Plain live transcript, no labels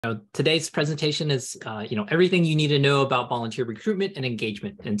Today's presentation is, everything you need to know about volunteer recruitment and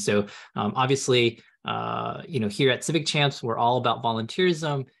engagement. And so obviously, here at Civic Champs, we're all about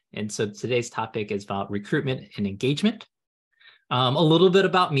volunteerism. And so today's topic is about recruitment and engagement. A little bit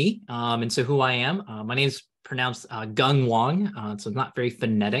about me. And so who I am. My name is pronounced Gung Wong. So not very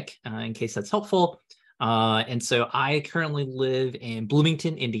phonetic in case that's helpful. And so I currently live in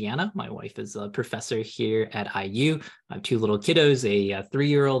Bloomington, Indiana. My wife is a professor here at IU. I have two little kiddos, a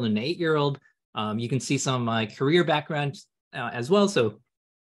 3-year-old and an 8-year-old. You can see some of my career background as well. So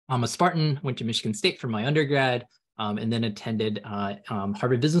I'm a Spartan, went to Michigan State for my undergrad, and then attended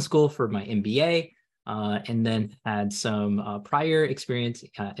Harvard Business School for my MBA, and then had some prior experience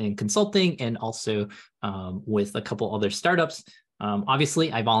in consulting and also with a couple other startups.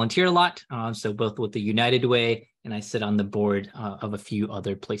 Obviously, I volunteer a lot, so both with the United Way, and I sit on the board of a few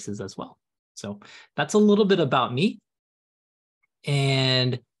other places as well. So that's a little bit about me.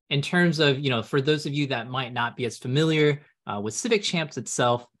 And in terms of, for those of you that might not be as familiar with Civic Champs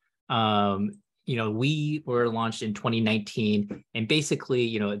itself, we were launched in 2019, and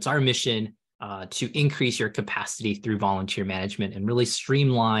basically, it's our mission to increase your capacity through volunteer management and really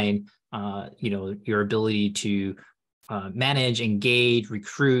streamline, your ability to manage, engage,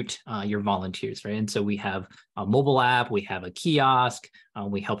 recruit your volunteers, right? And so we have a mobile app, we have a kiosk,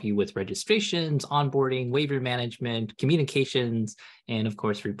 we help you with registrations, onboarding, waiver management, communications, and of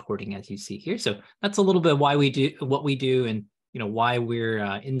course, reporting, as you see here. So that's a little bit why we do what we do and, why we're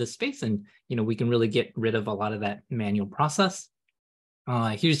in this space. And, we can really get rid of a lot of that manual process.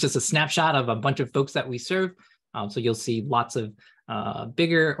 Here's just a snapshot of a bunch of folks that we serve. So you'll see lots of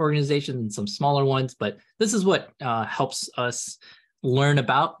bigger organizations and some smaller ones, but this is what helps us learn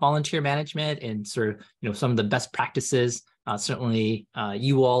about volunteer management and sort of, some of the best practices. Certainly,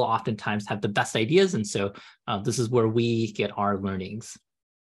 you all oftentimes have the best ideas, and so this is where we get our learnings.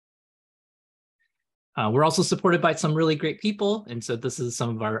 We're also supported by some really great people, and so this is some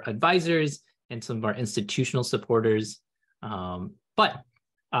of our advisors and some of our institutional supporters. But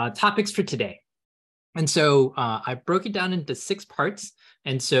topics for today. And so I broke it down into 6 parts.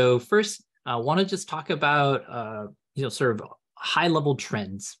 And so first, I want to just talk about, sort of high-level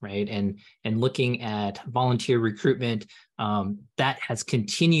trends, right? And looking at volunteer recruitment, that has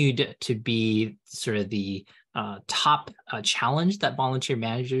continued to be sort of the top challenge that volunteer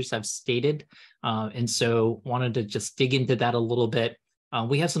managers have stated. And so wanted to just dig into that a little bit.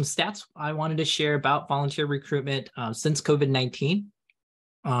 We have some stats I wanted to share about volunteer recruitment since COVID-19.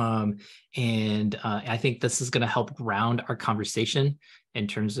 I think this is going to help ground our conversation in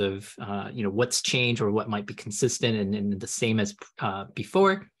terms of, what's changed or what might be consistent and the same as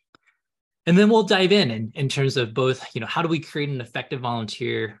before. And then we'll dive in terms of both, how do we create an effective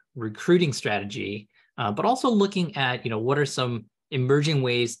volunteer recruiting strategy, but also looking at, what are some emerging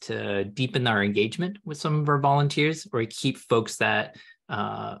ways to deepen our engagement with some of our volunteers or keep folks that,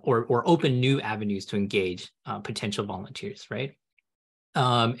 or open new avenues to engage potential volunteers, right?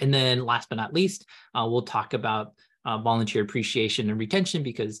 And then last but not least, we'll talk about volunteer appreciation and retention,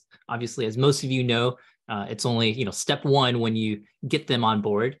 because obviously, as most of you know, it's only, step 1 when you get them on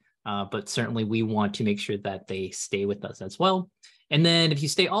board, but certainly we want to make sure that they stay with us as well. And then if you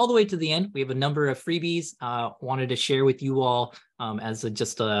stay all the way to the end, we have a number of freebies wanted to share with you all as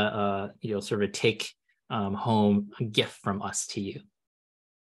just a sort of a take home gift from us to you.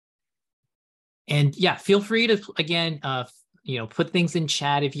 And yeah, feel free to, again, put things in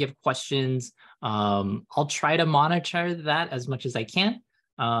chat if you have questions. I'll try to monitor that as much as I can.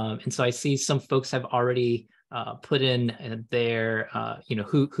 And so I see some folks have already put in their,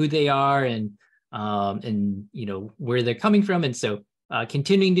 who they are and where they're coming from. And so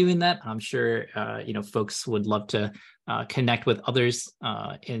continuing doing that, I'm sure, folks would love to connect with others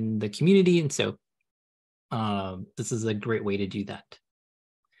in the community. And so this is a great way to do that.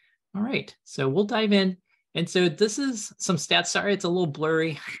 All right, so we'll dive in. And so this is some stats. Sorry, it's a little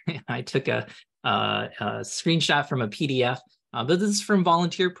blurry. I took a screenshot from a PDF, but this is from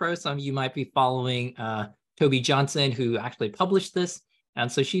Volunteer Pro. Some of you might be following Toby Johnson, who actually published this.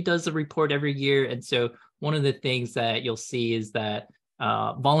 And so she does a report every year. And so one of the things that you'll see is that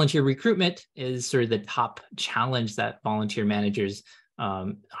volunteer recruitment is sort of the top challenge that volunteer managers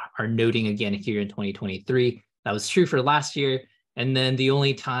are noting again here in 2023. That was true for last year. And then the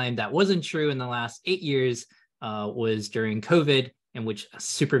only time that wasn't true in the last 8 years was during COVID, in which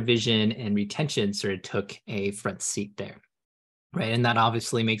supervision and retention sort of took a front seat there, right? And that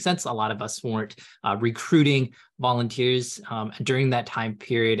obviously makes sense. A lot of us weren't recruiting volunteers during that time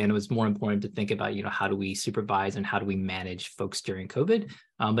period, and it was more important to think about, how do we supervise and how do we manage folks during COVID?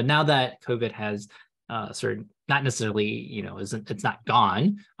 But now that COVID has sort of not necessarily, it's not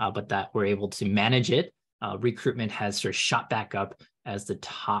gone, but that we're able to manage it. Recruitment has sort of shot back up as the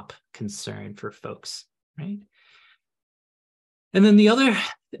top concern for folks, right? And then the other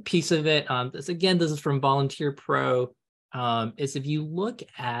piece of it, this is from Volunteer Pro, is if you look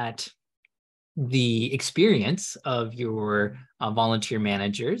at the experience of your volunteer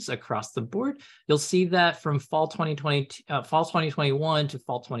managers across the board, you'll see that from fall 2021 to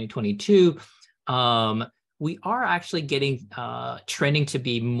fall 2022, we are actually getting trending to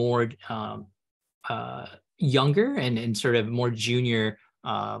be more younger and sort of more junior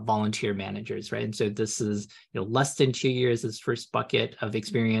volunteer managers, right? And so this is less than 2 years is first bucket of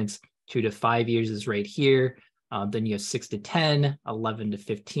experience, 2 to 5 years is right here. Then you have 6 to 10, 11 to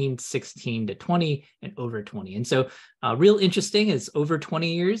 15, 16 to 20, and over 20. And so real interesting is over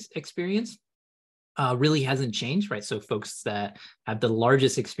 20 years experience really hasn't changed, right? So folks that have the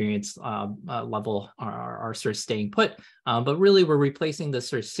largest experience level are sort of staying put, but really we're replacing the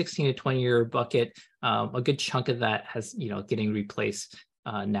sort of 16 to 20 year bucket. A good chunk of that has, getting replaced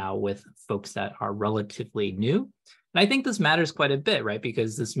now with folks that are relatively new. And I think this matters quite a bit, right?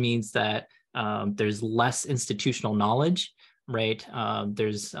 Because this means that there's less institutional knowledge, right?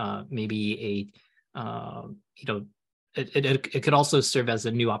 There's maybe it could also serve as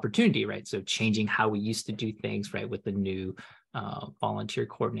a new opportunity, right? So changing how we used to do things, right, with the new volunteer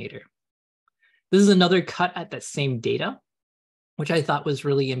coordinator. This is another cut at that same data, which I thought was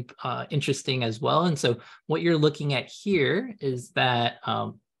really interesting as well. And so what you're looking at here is that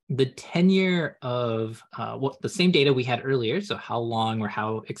the tenure of the same data we had earlier, so how long or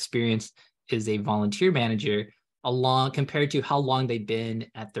how experienced is a volunteer manager compared to how long they've been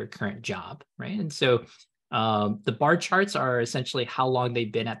at their current job, right? And so the bar charts are essentially how long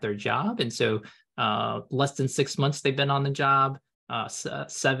they've been at their job. And so less than 6 months they've been on the job,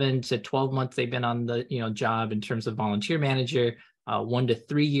 7 to 12 months they've been on the job in terms of volunteer manager, 1 to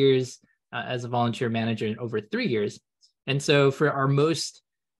 3 years as a volunteer manager, and over 3 years. And so for our most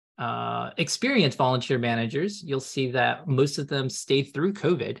experienced volunteer managers, you'll see that most of them stayed through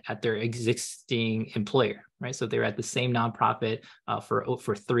COVID at their existing employer, right? So they're at the same nonprofit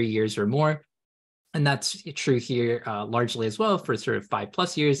for 3 years or more. And that's true here largely as well for sort of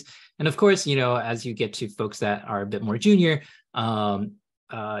 5+ years. And of course, as you get to folks that are a bit more junior,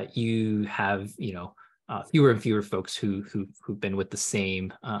 you have, fewer and fewer folks who've been with the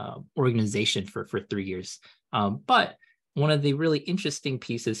same organization for 3 years. But one of the really interesting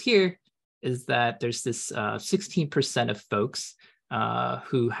pieces here is that there's this 16% of folks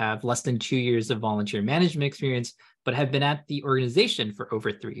who have less than 2 years of volunteer management experience, but have been at the organization for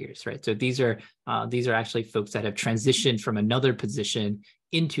over 3 years, right? So these are actually folks that have transitioned from another position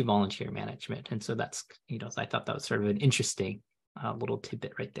into volunteer management. And so that's, so I thought that was sort of an interesting little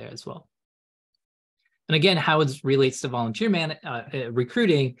tidbit right there as well. And again, how it relates to volunteer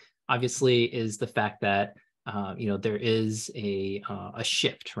recruiting, obviously, is the fact that there is a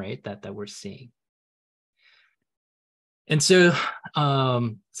shift, right, that we're seeing. And so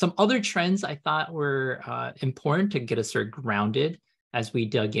some other trends I thought were important to get us sort of grounded as we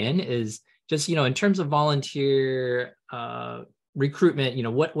dug in is just, in terms of volunteer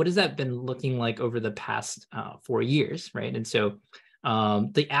recruitment, what has that been looking like over the past 4 years, right? And so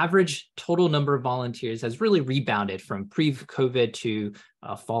the average total number of volunteers has really rebounded from pre-COVID to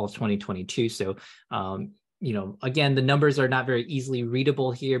fall of 2022. So, again, the numbers are not very easily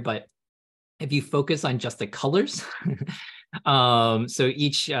readable here, but if you focus on just the colors, so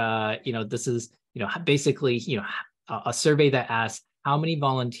each, this is, basically, a survey that asks how many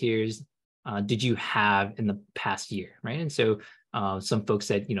volunteers did you have in the past year, right? And so some folks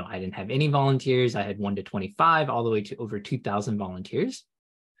said, I didn't have any volunteers. I had 1 to 25, all the way to over 2,000 volunteers.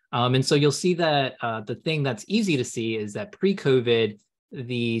 And so you'll see that the thing that's easy to see is that pre-COVID,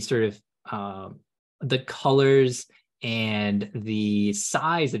 the sort of the colors and the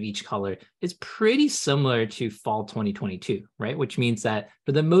size of each color is pretty similar to fall 2022, right? Which means that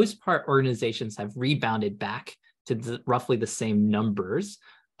for the most part, organizations have rebounded back to roughly the same numbers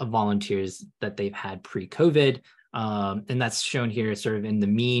of volunteers that they've had pre-COVID. And that's shown here sort of in the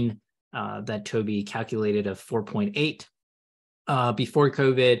mean that Toby calculated of 4.8 before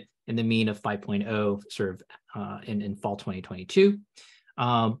COVID, and the mean of 5.0 sort of in fall 2022.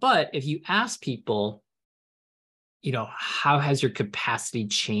 But if you ask people, how has your capacity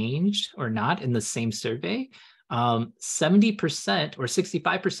changed or not in the same survey, 70% or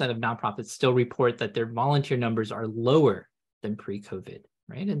 65% of nonprofits still report that their volunteer numbers are lower than pre-COVID,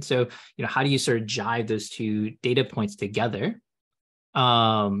 right? And so, how do you sort of jive those two data points together?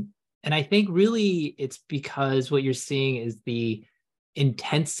 And I think really it's because what you're seeing is the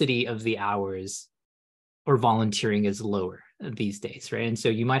intensity of the hours or volunteering is lower these days, right? And so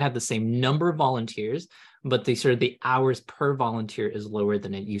you might have the same number of volunteers, but the hours per volunteer is lower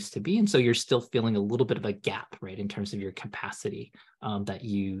than it used to be. And so you're still feeling a little bit of a gap, right, in terms of your capacity that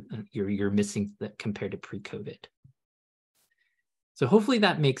you're missing compared to pre-COVID. So hopefully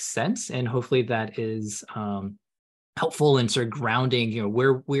that makes sense, and hopefully that is helpful in sort of grounding,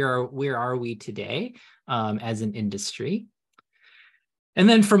 where are we today as an industry. And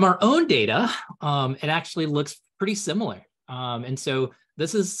then from our own data, it actually looks pretty similar. And so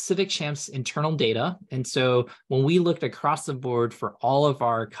this is Civic Champ's internal data. And so when we looked across the board for all of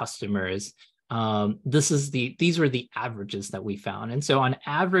our customers, these were the averages that we found. And so on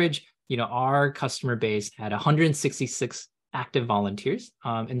average, our customer base had 166 active volunteers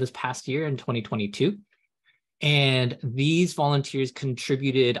in this past year in 2022. And these volunteers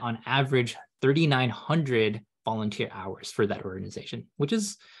contributed on average 3,900 volunteer hours for that organization, which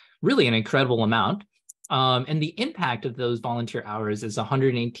is really an incredible amount. And the impact of those volunteer hours is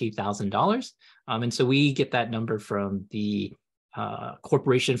 $118,000. And so we get that number from the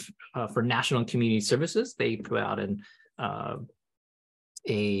Corporation for National and Community Services. They put out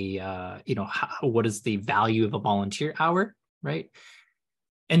what is the value of a volunteer hour, right?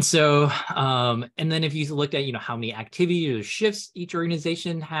 And so, and then if you looked at, how many activities or shifts each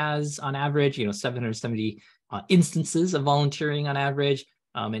organization has on average, 770 instances of volunteering on average,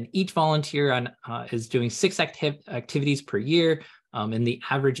 and each volunteer is doing 6 activities per year, and the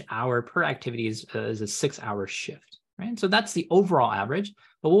average hour per activity is a 6-hour shift, right? So that's the overall average.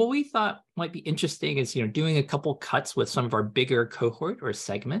 But what we thought might be interesting is, doing a couple cuts with some of our bigger cohort or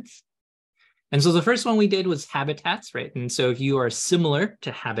segments. And so the first one we did was habitats, right? And so if you are similar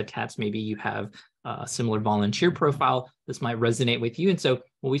to habitats, maybe you have a similar volunteer profile, this might resonate with you. And so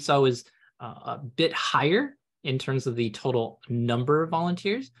what we saw was a bit higher in terms of the total number of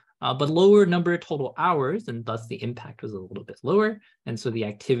volunteers, but lower number of total hours, and thus the impact was a little bit lower. And so the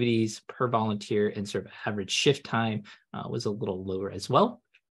activities per volunteer and sort of average shift time was a little lower as well.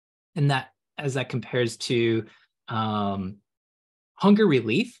 And that, as that compares to hunger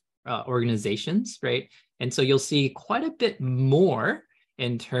relief organizations, right? And so you'll see quite a bit more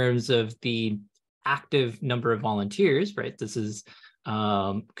in terms of the active number of volunteers, right? This is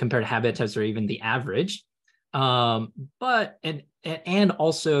compared to habitats or even the average, but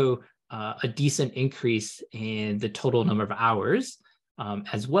also a decent increase in the total number of hours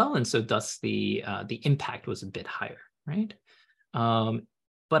as well. And so thus the impact was a bit higher, right?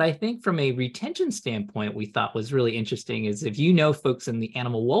 But I think from a retention standpoint, we thought was really interesting is if folks in the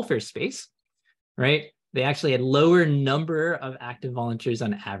animal welfare space, right, they actually had lower number of active volunteers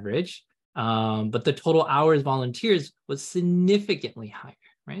on average, but the total hours volunteers was significantly higher,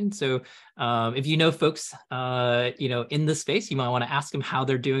 right? And so if folks, in this space, you might want to ask them how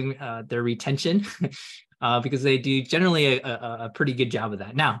they're doing their retention. Because they do generally a pretty good job of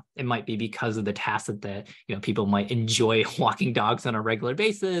that. Now, it might be because of the task that people might enjoy walking dogs on a regular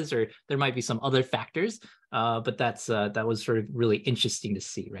basis, or there might be some other factors. But that was sort of really interesting to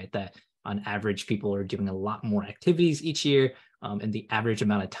see, right? That on average, people are doing a lot more activities each year, and the average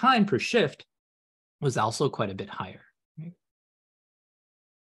amount of time per shift was also quite a bit higher. Right?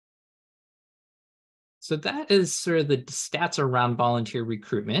 So that is sort of the stats around volunteer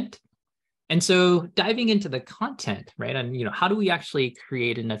recruitment. And so diving into the content, right, and how do we actually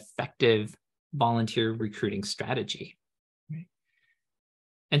create an effective volunteer recruiting strategy? Right?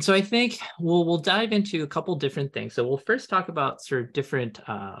 And so I think we'll dive into a couple different things. So we'll first talk about sort of different,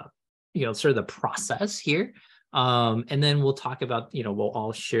 sort of the process here, and then we'll talk about, we'll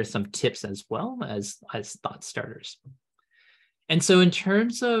all share some tips as well as thought starters. And so in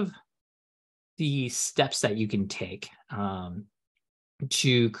terms of the steps that you can take,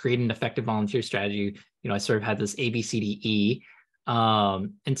 to create an effective volunteer strategy, I sort of had this A, B, C, D, E.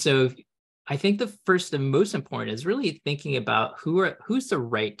 And so I think the first and most important is really thinking about who's the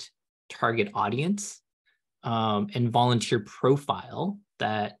right target audience and volunteer profile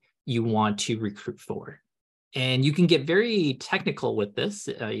that you want to recruit for. And you can get very technical with this,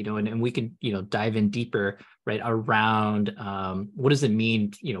 and we can, dive in deeper, right, around what does it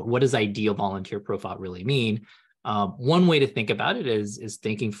mean, what does ideal volunteer profile really mean? One way to think about it is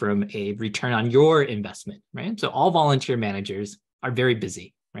thinking from a return on your investment, right? So all volunteer managers are very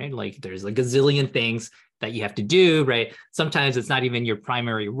busy, right? Like there's a gazillion things that you have to do, right? Sometimes it's not even your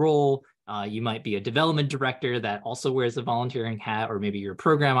primary role. You might be a development director that also wears a volunteering hat, or maybe you're a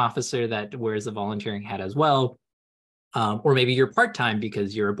program officer that wears a volunteering hat as well. Or maybe you're part-time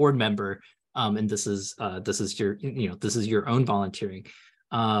because you're a board member, and this is your own volunteering.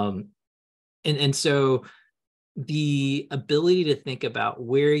 And so the ability to think about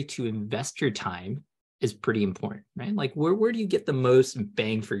where to invest your time is pretty important, right? Like where do you get the most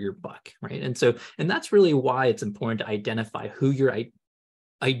bang for your buck, right? And that's really why it's important to identify who your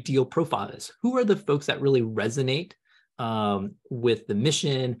ideal profile is. Who are the folks that really resonate with the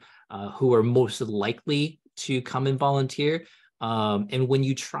mission, who are most likely to come and volunteer? And when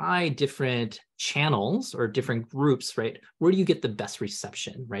you try different channels or different groups, right, where do you get the best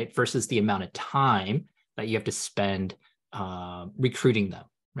reception, right, versus the amount of time that you have to spend recruiting them,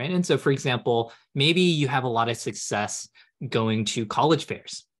 right? And so, for example, maybe you have a lot of success going to college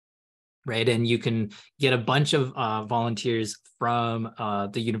fairs, right? And you can get a bunch of volunteers from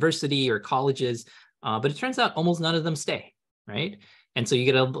the university or colleges, but it turns out almost none of them stay, right? And so you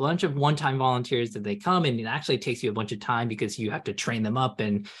get a bunch of one-time volunteers that they come, and it actually takes you a bunch of time because you have to train them up,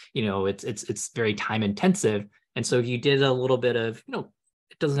 and it's very time intensive. And so if you did a little bit of,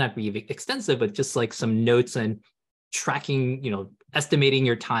 it doesn't have to be extensive, but just like some notes and tracking, estimating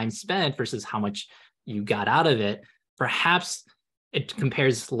your time spent versus how much you got out of it, perhaps it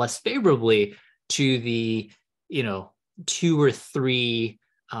compares less favorably to the, 2 or 3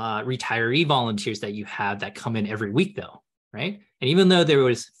 retiree volunteers that you have that come in every week, though, right? And even though there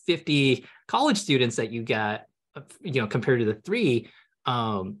was 50 college students that you got, compared to the 3,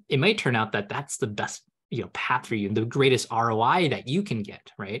 it might turn out that that's the best, path for you, and the greatest ROI that you can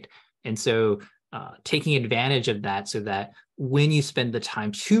get, right? And so taking advantage of that so that when you spend the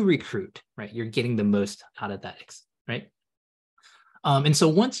time to recruit, right, you're getting the most out of that, right? And so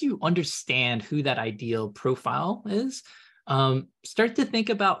once you understand who that ideal profile is, start to think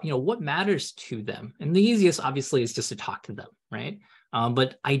about, what matters to them. And the easiest, obviously, is just to talk to them, right?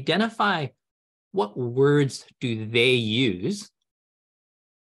 But identify what words do they use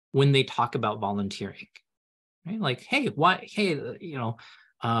when they talk about volunteering, right? Like, hey, why? Hey,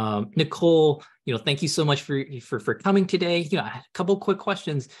 Nicole, thank you so much for coming today. A couple quick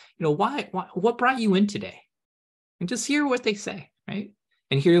questions. Why? What brought you in today? And just hear what they say, right?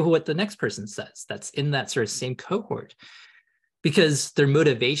 And hear what the next person says that's in that sort of same cohort, because their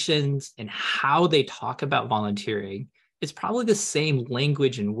motivations and how they talk about volunteering is probably the same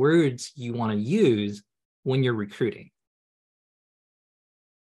language and words you want to use when you're recruiting.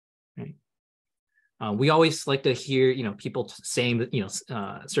 Right? We always like to hear, people saying that,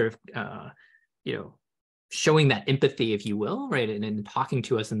 showing that empathy, if you will, right, and talking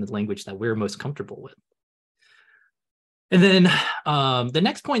to us in the language that we're most comfortable with. And then the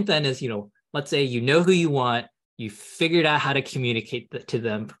next point then is, let's say you know who you want, you figured out how to communicate to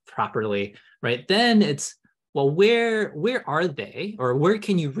them properly, right? Then it's, well, where are they, or where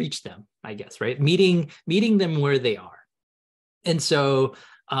can you reach them, I guess, right? Meeting them where they are. And so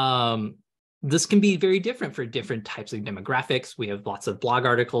this can be very different for different types of demographics. We have lots of blog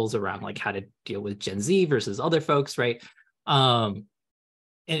articles around like how to deal with Gen Z versus other folks, right?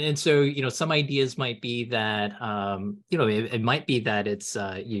 And so, some ideas might be that, it might be that it's,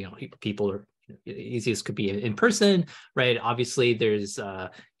 people are, easiest could be in person, right? Obviously, there's,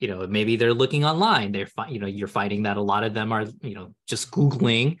 maybe they're looking online. You're finding that a lot of them are, just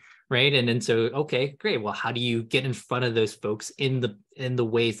Googling, right? And so, okay, great. Well, how do you get in front of those folks in the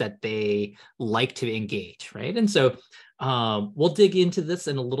ways that they like to engage, right? And so, we'll dig into this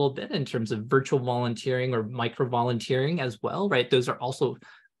in a little bit in terms of virtual volunteering or micro volunteering as well, right? Those are also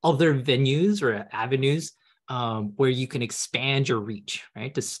other venues or avenues where you can expand your reach,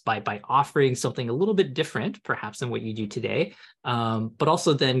 right? Just by offering something a little bit different, perhaps, than what you do today, but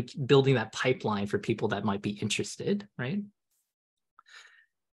also then building that pipeline for people that might be interested, right?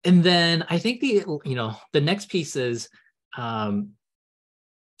 And then I think the next piece is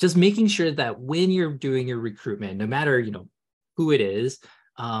just making sure that when you're doing your recruitment, no matter, who it is,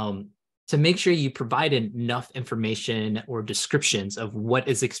 to make sure you provide enough information or descriptions of what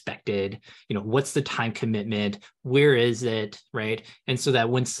is expected, what's the time commitment, where is it, right? And so that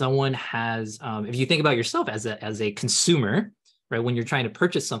when someone has, if you think about yourself as a consumer, right, when you're trying to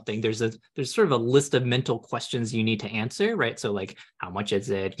purchase something, there's sort of a list of mental questions you need to answer, right? So like, how much is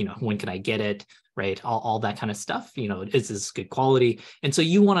it? When can I get it? Right? All that kind of stuff. Is this good quality? And so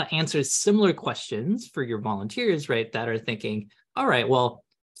you want to answer similar questions for your volunteers, right? That are thinking, all right, well,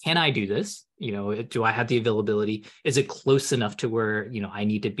 can I do this? Do I have the availability? Is it close enough to where, I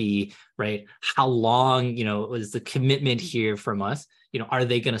need to be, right? How long, is the commitment here from us? Are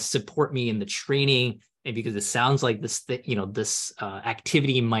they going to support me in the training? And because it sounds like this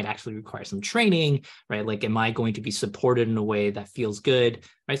activity might actually require some training, right? Like, am I going to be supported in a way that feels good,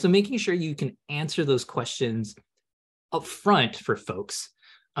 right? So making sure you can answer those questions up front for folks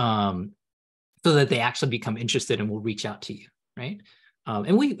so that they actually become interested and will reach out to you, right?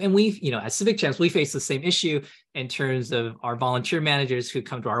 And we, as Civic Champs, we face the same issue in terms of our volunteer managers who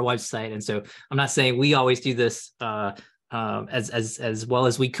come to our website. And so I'm not saying we always do this as well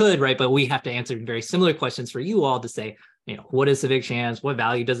as we could, right? But we have to answer very similar questions for you all to say, what is Civic Champs? What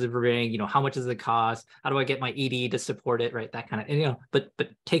value does it bring? How much does it cost? How do I get my ED to support it, right? That kind of, but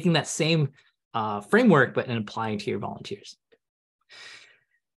taking that same framework, but applying to your volunteers.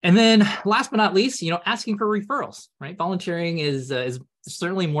 And then last but not least, asking for referrals, right? Volunteering is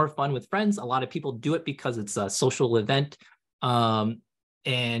certainly more fun with friends. A lot of people do it because it's a social event. And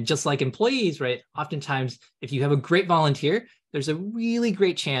just like employees, right? Oftentimes, if you have a great volunteer, there's a really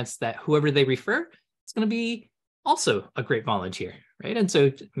great chance that whoever they refer is going to be also a great volunteer, right? And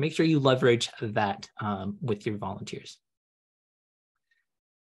so make sure you leverage that with your volunteers.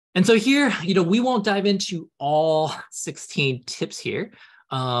 And so here, we won't dive into all 16 tips here.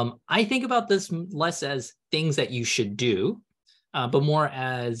 I think about this less as things that you should do, but more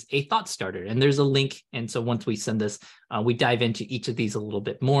as a thought starter. And there's a link. And so once we send this, we dive into each of these a little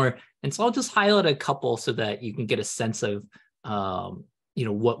bit more. And so I'll just highlight a couple so that you can get a sense of,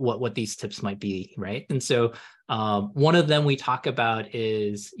 what these tips might be, right? And so one of them we talk about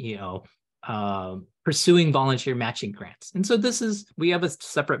is, pursuing volunteer matching grants. And so we have a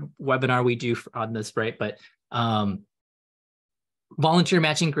separate webinar we do on this, right? But volunteer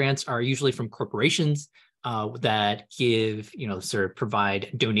matching grants are usually from corporations that give, sort of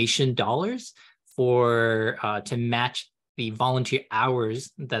provide donation dollars to match the volunteer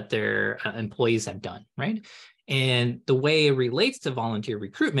hours that their employees have done, right? And the way it relates to volunteer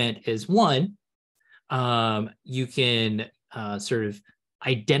recruitment is one, you can sort of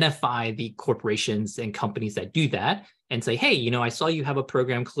identify the corporations and companies that do that and say, hey, I saw you have a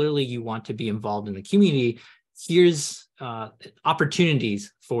program. Clearly, you want to be involved in the community. Here's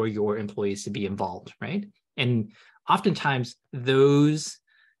opportunities for your employees to be involved, right? And oftentimes those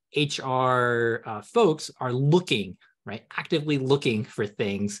HR folks are looking, right, actively looking for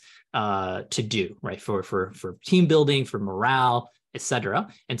things to do, right, for team building, for morale, et cetera.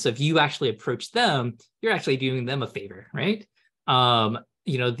 And so if you actually approach them, you're actually doing them a favor, right?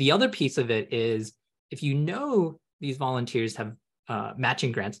 The other piece of it is if these volunteers have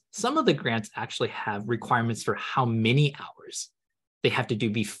matching grants, some of the grants actually have requirements for how many hours they have to do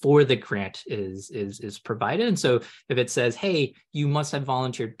before the grant is provided. And so if it says, hey, you must have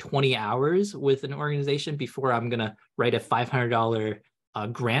volunteered 20 hours with an organization before I'm going to write a $500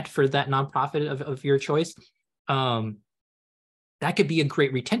 grant for that nonprofit of your choice, that could be a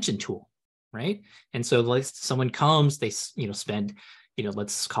great retention tool, right? And so like someone comes, they spend,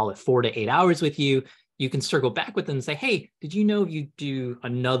 let's call it 4 to 8 hours with you. You can circle back with them and say, hey, did you know if you do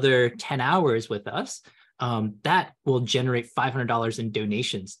another 10 hours with us, that will generate $500 in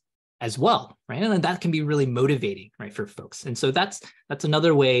donations as well, right? And that can be really motivating, right, for folks. And so that's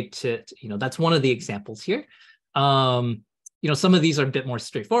another way to that's one of the examples here. Some of these are a bit more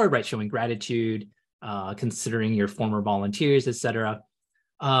straightforward, right? Showing gratitude, considering your former volunteers, et cetera.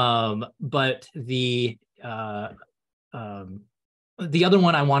 But the other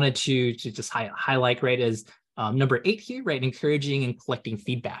one I wanted to just highlight, right, is number 8 here, right, encouraging and collecting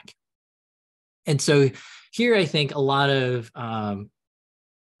feedback. And so here, I think a lot of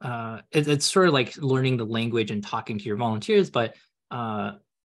it's sort of like learning the language and talking to your volunteers, but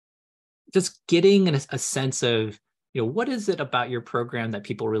just getting a sense of, what is it about your program that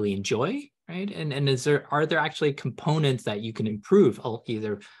people really enjoy, right? And are there actually components that you can improve,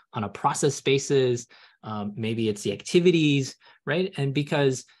 either on a process basis, maybe it's the activities, right? And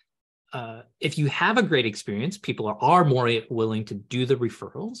because if you have a great experience, people are more willing to do the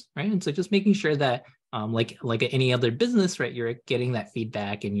referrals, right? And so just making sure that, like any other business, right, you're getting that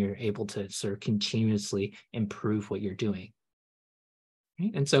feedback and you're able to sort of continuously improve what you're doing.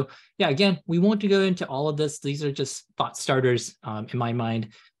 Right? And so, yeah, again, we won't go into all of this. These are just thought starters in my mind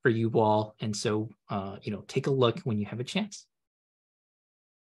for you all. And so, take a look when you have a chance.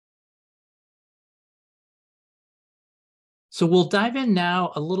 So we'll dive in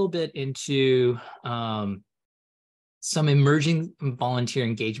now a little bit into some emerging volunteer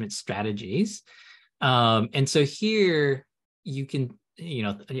engagement strategies. And so here you can,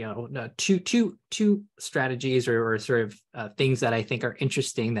 two strategies or sort of things that I think are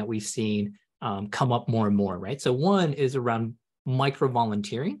interesting that we've seen come up more and more, right? So one is around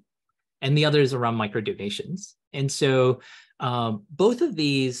microvolunteering and the other is around microdonations. And so both of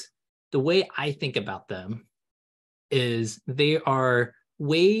these, the way I think about them is they are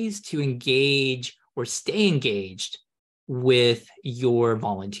ways to engage or stay engaged with your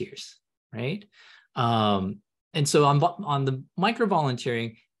volunteers, right? And so on the micro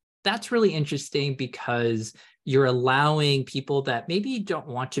volunteering, that's really interesting because you're allowing people that maybe don't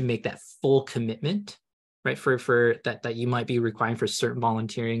want to make that full commitment, right, for that you might be requiring for certain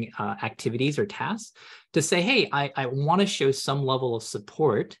volunteering activities or tasks, to say, hey, I want to show some level of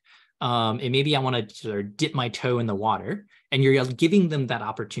support, and maybe I want to sort of dip my toe in the water, and you're giving them that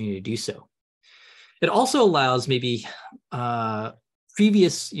opportunity to do so. It also allows maybe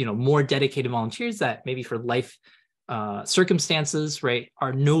previous, more dedicated volunteers that maybe for life circumstances, right,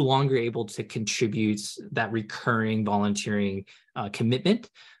 are no longer able to contribute that recurring volunteering commitment.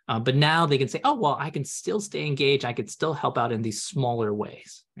 But now they can say, oh, well, I can still stay engaged. I could still help out in these smaller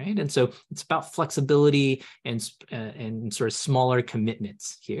ways, right? And so it's about flexibility and sort of smaller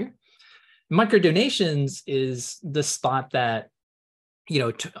commitments here. Micro donations is the spot that,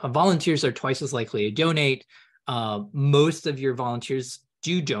 volunteers are twice as likely to donate. Most of your volunteers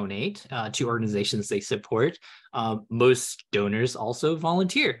do donate to organizations they support. Most donors also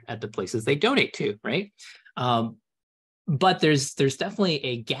volunteer at the places they donate to, right? But there's definitely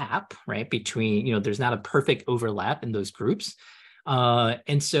a gap, right, between, there's not a perfect overlap in those groups.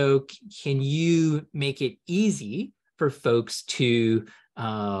 And so can you make it easy for folks to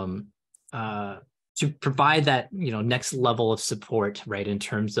provide that, next level of support, right, in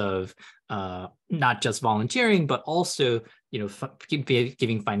terms of not just volunteering, but also,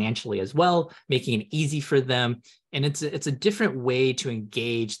 giving financially as well, making it easy for them. And it's a different way to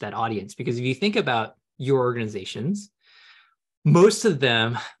engage that audience, because if you think about your organizations, most of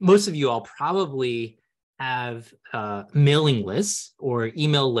you all probably have mailing lists or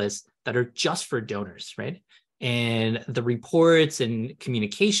email lists that are just for donors, right? And the reports and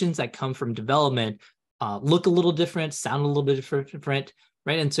communications that come from development look a little different, sound a little bit different,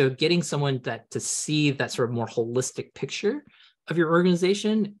 right? And so getting someone to see that sort of more holistic picture of your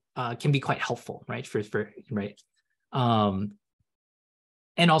organization can be quite helpful, right? Right.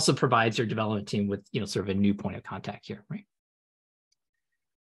 And also provides your development team with, sort of a new point of contact here, right?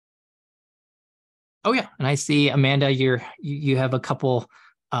 Oh yeah, and I see, Amanda, you have a couple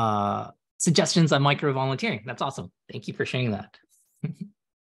suggestions on micro volunteering. That's awesome. Thank you for sharing that.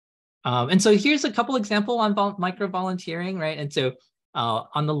 And so here's a couple examples on micro volunteering, right? And so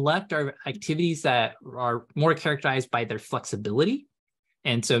on the left are activities that are more characterized by their flexibility.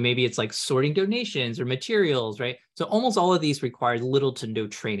 And so maybe it's like sorting donations or materials, right? So almost all of these require little to no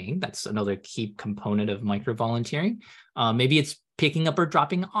training. That's another key component of micro volunteering. Maybe it's picking up or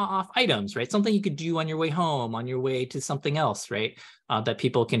dropping off items, right? Something you could do on your way home, on your way to something else, right? That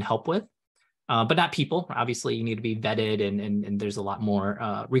people can help with. But not people. Obviously, you need to be vetted, and there's a lot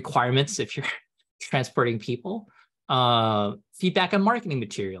more requirements if you're transporting people. Feedback on marketing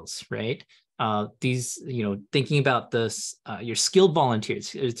materials, right? These, thinking about this, your skilled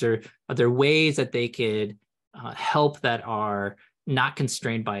volunteers, are there ways that they could help that are not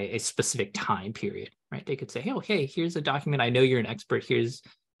constrained by a specific time period, right? They could say, hey, okay, here's a document. I know you're an expert. Here's,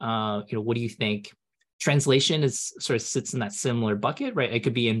 what do you think? Translation sort of sits in that similar bucket, right? It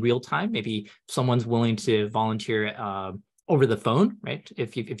could be in real time. Maybe someone's willing to volunteer over the phone, right?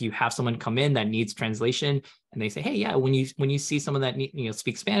 If you have someone come in that needs translation and they say, hey, yeah, when you see someone that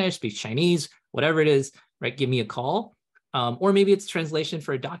speaks Spanish, speaks Chinese, whatever it is, right, give me a call. Or maybe it's translation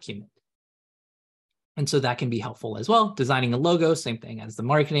for a document. And so that can be helpful as well. Designing a logo, same thing as the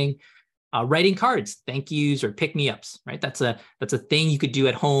marketing. Writing cards, thank yous or pick me ups, right? That's a thing you could do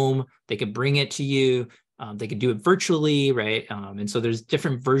at home. They could bring it to you. They could do it virtually, right? And so there's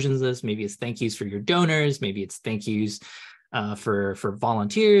different versions of this. Maybe it's thank yous for your donors. Maybe it's thank yous for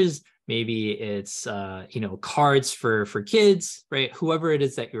volunteers. Maybe it's cards for kids, right? Whoever it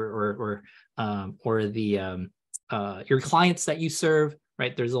is that you're or the your clients that you serve,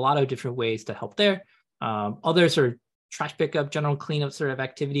 right? There's a lot of different ways to help there. Other sort of trash pickup, general cleanup sort of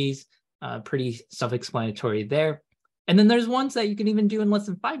activities. Pretty self-explanatory there. And then there's ones that you can even do in less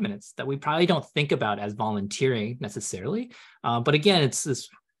than 5 minutes that we probably don't think about as volunteering necessarily. But again, it's this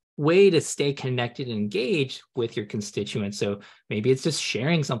way to stay connected and engaged with your constituents. So maybe it's just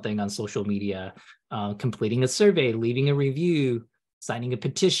sharing something on social media, completing a survey, leaving a review, signing a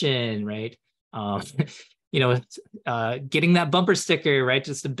petition, right? Getting that bumper sticker, right?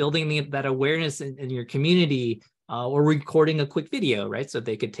 Just building that awareness in your community. Or recording a quick video, right? So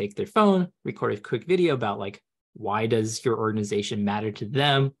they could take their phone, record a quick video about like, why does your organization matter to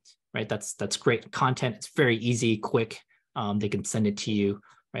them, right? That's great content. It's very easy, quick. They can send it to you,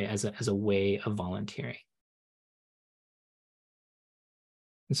 right? As a way of volunteering.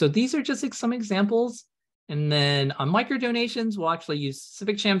 And so these are just like some examples. And then on micro donations, we'll actually use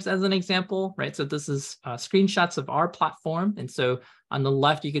Civic Champs as an example, right? So this is screenshots of our platform. And so on the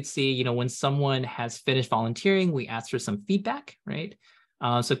left, you could see, when someone has finished volunteering, we ask for some feedback, right?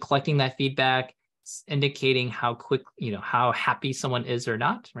 So collecting that feedback, indicating how quick, how happy someone is or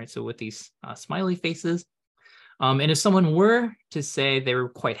not, right? So with these smiley faces. And if someone were to say they were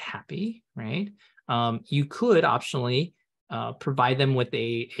quite happy, right, you could optionally provide them with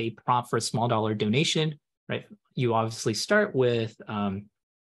a prompt for a small dollar donation, right? You obviously start with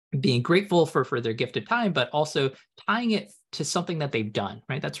being grateful for their gifted time, but also tying it to something that they've done,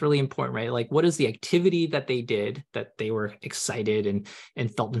 right? That's really important, right? Like, what is the activity that they did that they were excited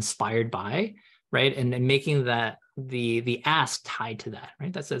and felt inspired by, right? And then making that the ask tied to that,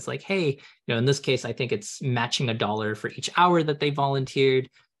 right? That says like, hey, in this case, I think it's matching $1 for each hour that they volunteered,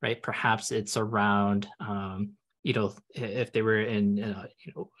 right? Perhaps it's around, if they were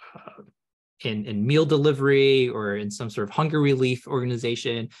in meal delivery or in some sort of hunger relief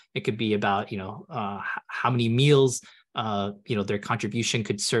organization, it could be about, how many meals, their contribution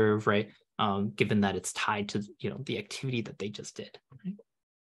could serve, right? Given that it's tied to, the activity that they just did, right?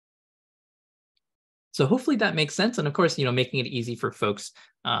 So hopefully that makes sense. And of course, making it easy for folks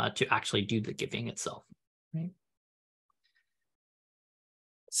to actually do the giving itself, right?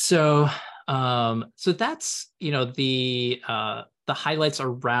 So, that's, the highlights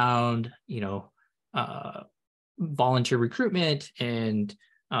around, volunteer recruitment and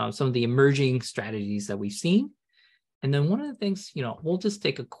some of the emerging strategies that we've seen. And then one of the things, we'll just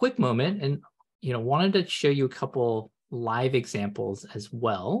take a quick moment and, wanted to show you a couple live examples as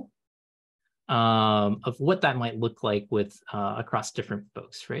well of what that might look like with across different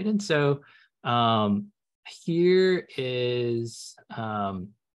folks, right? And so here is one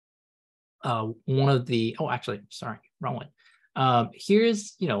of the, sorry, wrong one.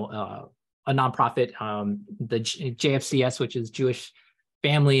 Here's, a nonprofit, the JFCS, which is Jewish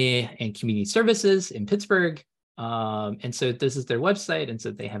Family and Community Services in Pittsburgh. And so this is their website. And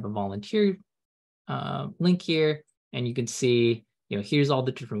so they have a volunteer link here, and you can see, here's all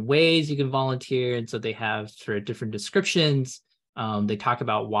the different ways you can volunteer. And so they have sort of different descriptions. They talk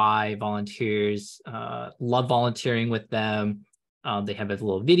about why volunteers love volunteering with them. They have a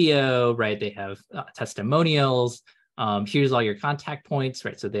little video, right? They have testimonials. Here's all your contact points,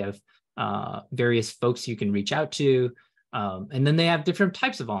 right? So they have various folks you can reach out to. And then they have different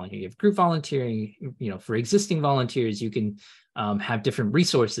types of volunteering. You have group volunteering, for existing volunteers, you can have different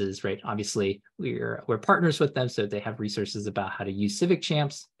resources, right? Obviously, we're partners with them, so they have resources about how to use Civic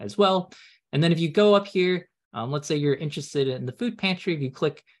Champs as well. And then if you go up here, let's say you're interested in the food pantry, if you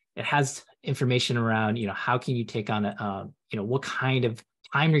click, it has information around, how can you take on, what kind of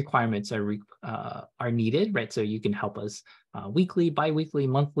time requirements are needed, right? So you can help us weekly, bi-weekly,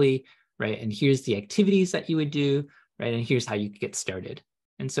 monthly, right? And here's the activities that you would do, right? And here's how you get started.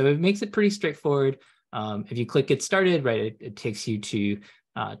 And so it makes it pretty straightforward. If you click Get Started, right, it takes you to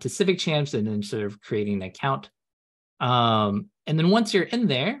Civic Champs and then sort of creating an account. And then once you're in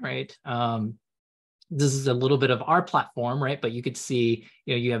there, right, this is a little bit of our platform, right? But you could see,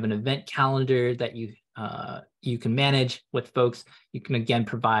 you have an event calendar that you can manage with folks. You can again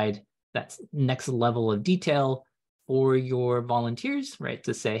provide that next level of detail for your volunteers, right?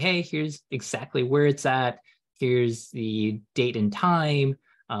 To say, hey, here's exactly where it's at. Here's the date and time.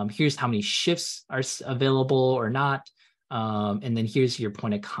 Here's how many shifts are available or not. And then here's your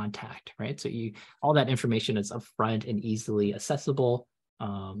point of contact, right? So all that information is upfront and easily accessible.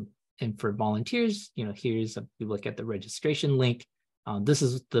 And for volunteers, here's you look at the registration link. This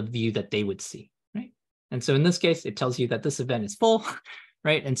is the view that they would see, right? And so in this case, it tells you that this event is full,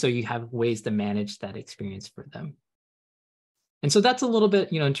 right? And so you have ways to manage that experience for them. And so that's a little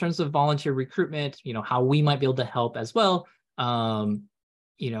bit, in terms of volunteer recruitment, how we might be able to help as well. And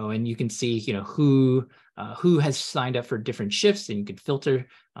you can see, who has signed up for different shifts, and you can filter,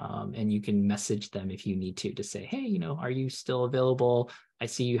 and you can message them if you need to say, hey, are you still available? I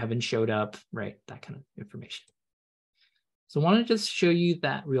see you haven't showed up, right? That kind of information. So I want to just show you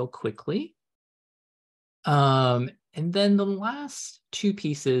that real quickly. And then the last two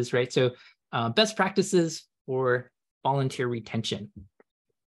pieces, right? So best practices for volunteer retention.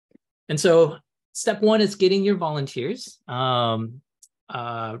 And so step one is getting your volunteers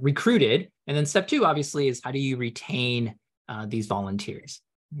recruited. And then step two, obviously, is how do you retain these volunteers,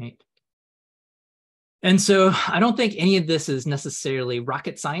 right? And so I don't think any of this is necessarily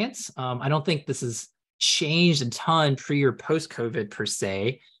rocket science. I don't think this has changed a ton pre or post-COVID per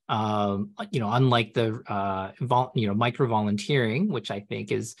se. Unlike the micro-volunteering, which I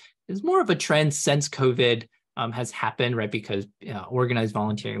think is more of a trend since COVID has happened, right? Because organized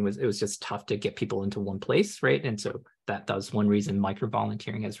volunteering was just tough to get people into one place, right? And so that was one reason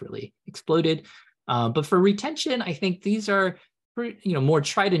micro-volunteering has really exploded. But for retention, I think these are more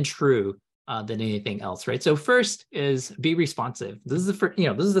tried and true than anything else, right? So first is be responsive. This is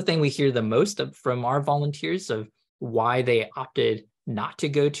this is the thing we hear the most from our volunteers of why they opted not to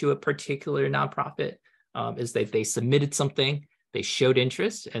go to a particular nonprofit, is that they submitted something, they showed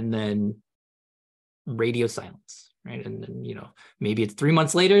interest, and then radio silence, right? And then, maybe it's 3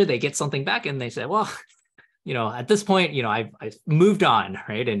 months later, they get something back and they say, well, at this point, I've moved on,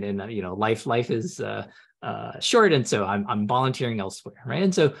 right? And life is short, and so I'm volunteering elsewhere, right?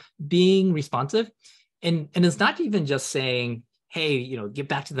 And so being responsive, and it's not even just saying, hey, get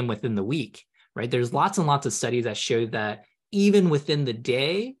back to them within the week, right? There's lots and lots of studies that show that even within the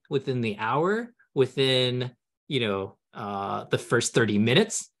day, within the hour, within the first 30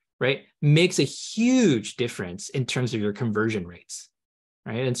 minutes, right, makes a huge difference in terms of your conversion rates,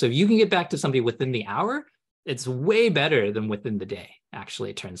 right? And so if you can get back to somebody within the hour, it's way better than within the day,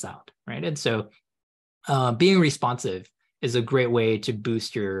 actually, it turns out, right? And so being responsive is a great way to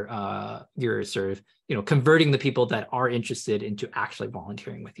boost your sort of, converting the people that are interested into actually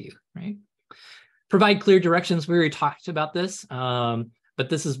volunteering with you, right? Provide clear directions. We already talked about this, but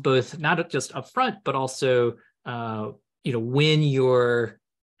this is both not just upfront, but also, when you're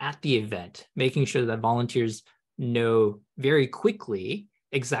at the event, making sure that volunteers know very quickly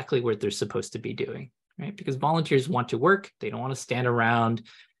exactly what they're supposed to be doing, right? Because volunteers want to work. They don't want to stand around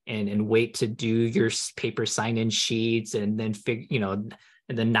and wait to do your paper sign-in sheets and then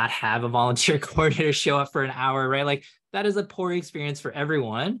and then not have a volunteer coordinator show up for an hour, right? Like that is a poor experience for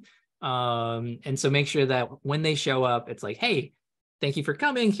everyone. And so make sure that when they show up, it's like, hey, thank you for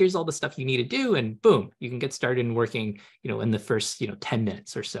coming. Here's all the stuff you need to do. And boom, you can get started in working, in the first, 10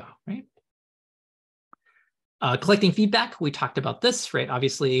 minutes or so, right? Collecting feedback, we talked about this, right?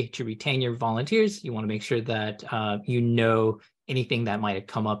 Obviously, to retain your volunteers, you want to make sure that anything that might have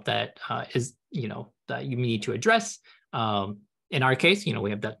come up that is, that you need to address. In our case, we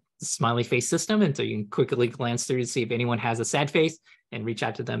have that smiley face system, and so you can quickly glance through to see if anyone has a sad face and reach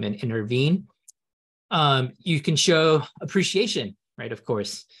out to them and intervene. You can show appreciation, right? Of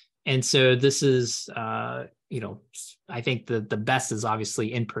course. And so this is, I think the best is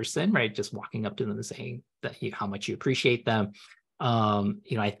obviously in person, right? Just walking up to them and saying that how much you appreciate them.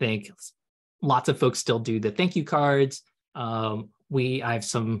 I think lots of folks still do the thank you cards. I have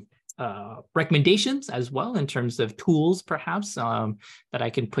some recommendations as well in terms of tools, perhaps, that I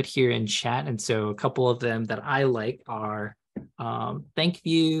can put here in chat. And so a couple of them that I like are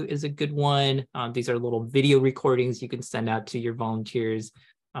ThankView is a good one. These are little video recordings you can send out to your volunteers.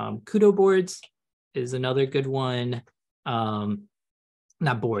 Kudo boards is another good one.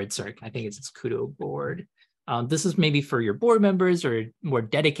 Not board, sorry, I think it's Kudo board. This is maybe for your board members or more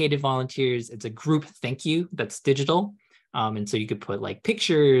dedicated volunteers. It's a group thank you that's digital. And so you could put like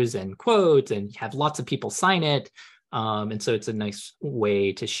pictures and quotes and have lots of people sign it. And so it's a nice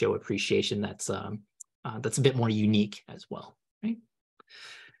way to show appreciation that's a bit more unique as well, right?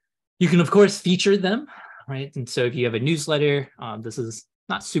 You can, of course, feature them, right? And so if you have a newsletter, this is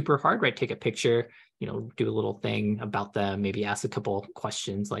not super hard, right? Take a picture, do a little thing about them, maybe ask a couple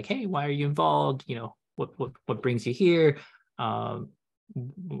questions like, hey, why are you involved? What brings you here? Why,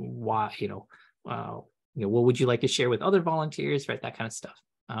 what would you like to share with other volunteers, right? That kind of stuff.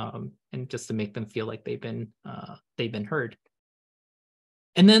 And just to make them feel like they've been heard.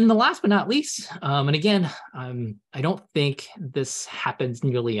 And then the last but not least, and again, I don't think this happens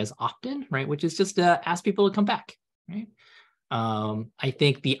nearly as often, right? Which is just ask people to come back, right? I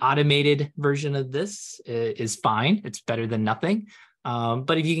think the automated version of this is fine. It's better than nothing.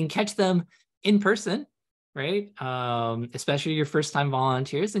 But if you can catch them in person, right? Especially your first time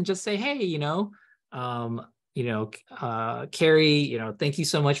volunteers, and just say, hey, Carrie, thank you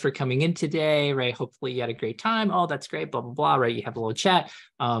so much for coming in today, right? Hopefully you had a great time. Oh, that's great, blah, blah, blah, right? You have a little chat.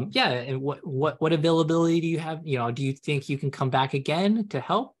 Yeah, and what availability do you have? Do you think you can come back again to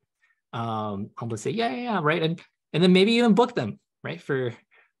help? I'll just say, yeah, right? And then maybe even book them, right? For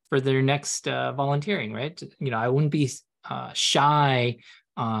their next volunteering, right? I wouldn't be shy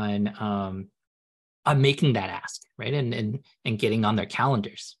on making that ask, right? And getting on their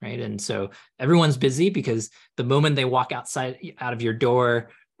calendars, right? And so everyone's busy because the moment they walk out of your door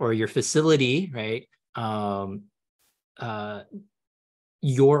or your facility, right?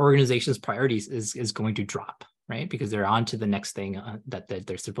 Your organization's priorities is going to drop, right? Because they're on to the next thing that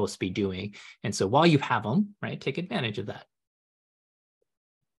they're supposed to be doing. And so while you have them, right, take advantage of that.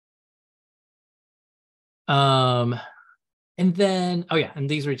 And then, and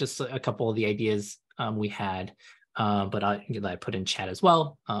these were just a couple of the ideas we had, but I put in chat as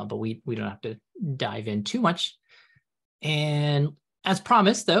well, but we don't have to dive in too much. And As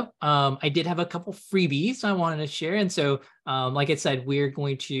promised, though, I did have a couple freebies I wanted to share. And so, like I said, we're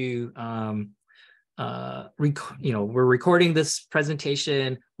going to, we're recording this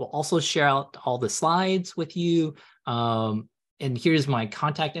presentation. We'll also share out all the slides with you. And here's my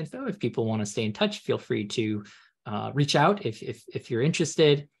contact info. If people want to stay in touch, feel free to reach out if you're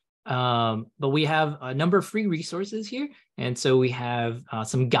interested. But we have a number of free resources here. And so we have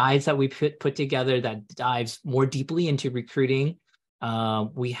some guides that we put together that dives more deeply into recruiting.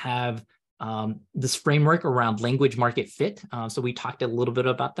 We have this framework around language market fit. So we talked a little bit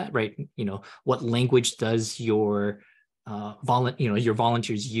about that, right? What language does your your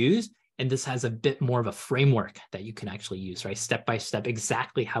volunteers use? And this has a bit more of a framework that you can actually use, right? Step by step,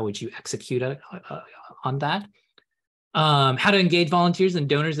 exactly how would you execute on that? How to engage volunteers and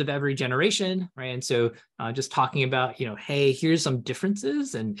donors of every generation, right? And so just talking about, hey, here's some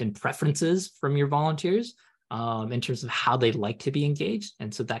differences and preferences from your volunteers in terms of how they like to be engaged.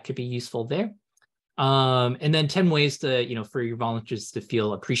 And so that could be useful there. And then 10 ways to, for your volunteers to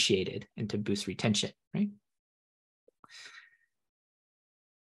feel appreciated and to boost retention, right?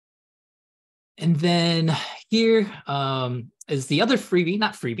 And then here is the other freebie,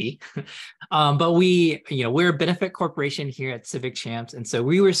 not freebie, but we're a benefit corporation here at Civic Champs. And so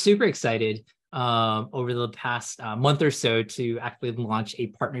we were super excited over the past month or so to actually launch a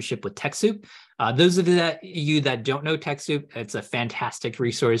partnership with TechSoup. Those of you that don't know TechSoup, it's a fantastic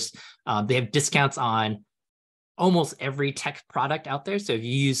resource. They have discounts on almost every tech product out there. So if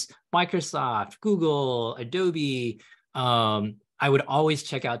you use Microsoft, Google, Adobe, I would always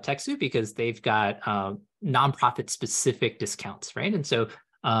check out TechSoup because they've got nonprofit specific discounts, right? And so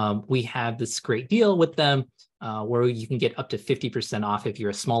we have this great deal with them where you can get up to 50% off if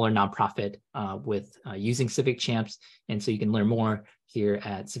you're a smaller nonprofit with using Civic Champs. And so you can learn more here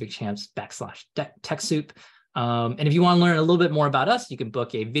at Civic Champs /TechSoup. And if you want to learn a little bit more about us, you can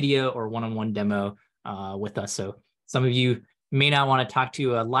book a video or one-on-one demo with us. So some of you may not want to talk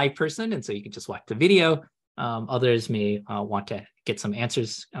to a live person, and so you can just watch the video. Others may want to get some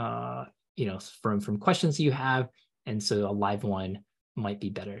answers, from questions you have. And so a live one might be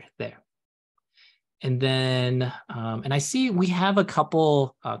better there. And then, and I see we have a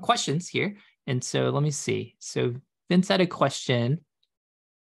couple questions here. And so let me see. So Vince had a question.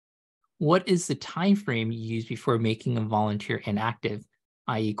 What is the time frame you use before making a volunteer inactive,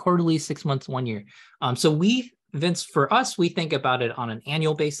 i.e. quarterly, 6 months, 1 year? Vince, for us, we think about it on an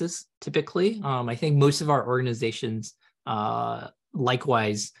annual basis, typically. I think most of our organizations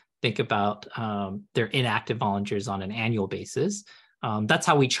likewise think about their inactive volunteers on an annual basis. That's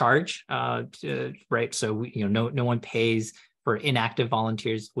how we charge, right? So no one pays for inactive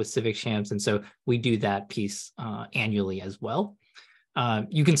volunteers with Civic Champs, and so we do that piece annually as well.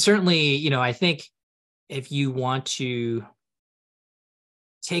 You can certainly, I think if you want to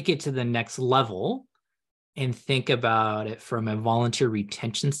take it to the next level and think about it from a volunteer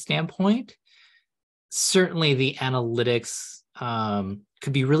retention standpoint, certainly the analytics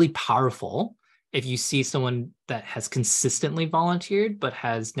could be really powerful if you see someone that has consistently volunteered but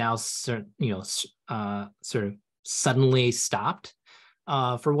has now sort of suddenly stopped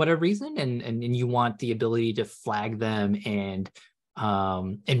for whatever reason, and you want the ability to flag them and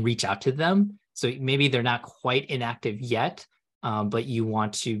reach out to them. So maybe they're not quite inactive yet, but you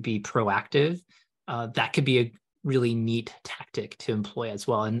want to be proactive. That could be a really neat tactic to employ as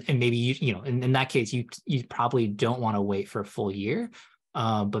well. And maybe in that case, you probably don't want to wait for a full year,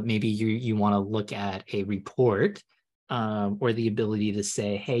 but maybe you want to look at a report or the ability to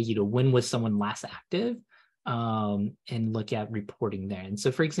say, hey, when was someone last active, and look at reporting there. And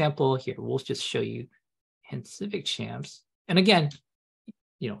so, for example, here we'll just show you in Civic Champs. And again,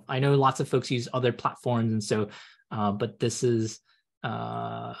 I know lots of folks use other platforms, and so, but this is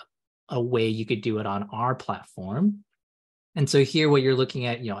a way you could do it on our platform. And so here, what you're looking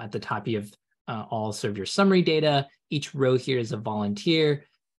at, at the top, you have all sort of your summary data. Each row here is a volunteer.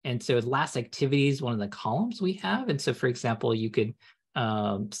 And so last activity is one of the columns we have. And so, for example, you could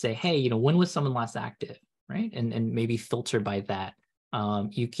say, hey, when was someone last active, right? And maybe filter by that.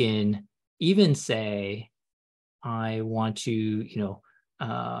 You can even say, I want to,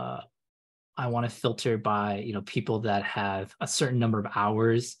 I want to filter by, people that have a certain number of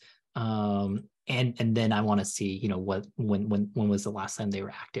hours. And then I want to see, when was the last time they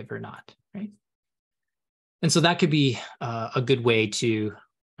were active or not, right? And so that could be a good way to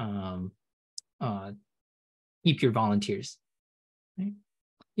keep your volunteers, right?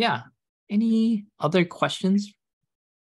 Yeah. Any other questions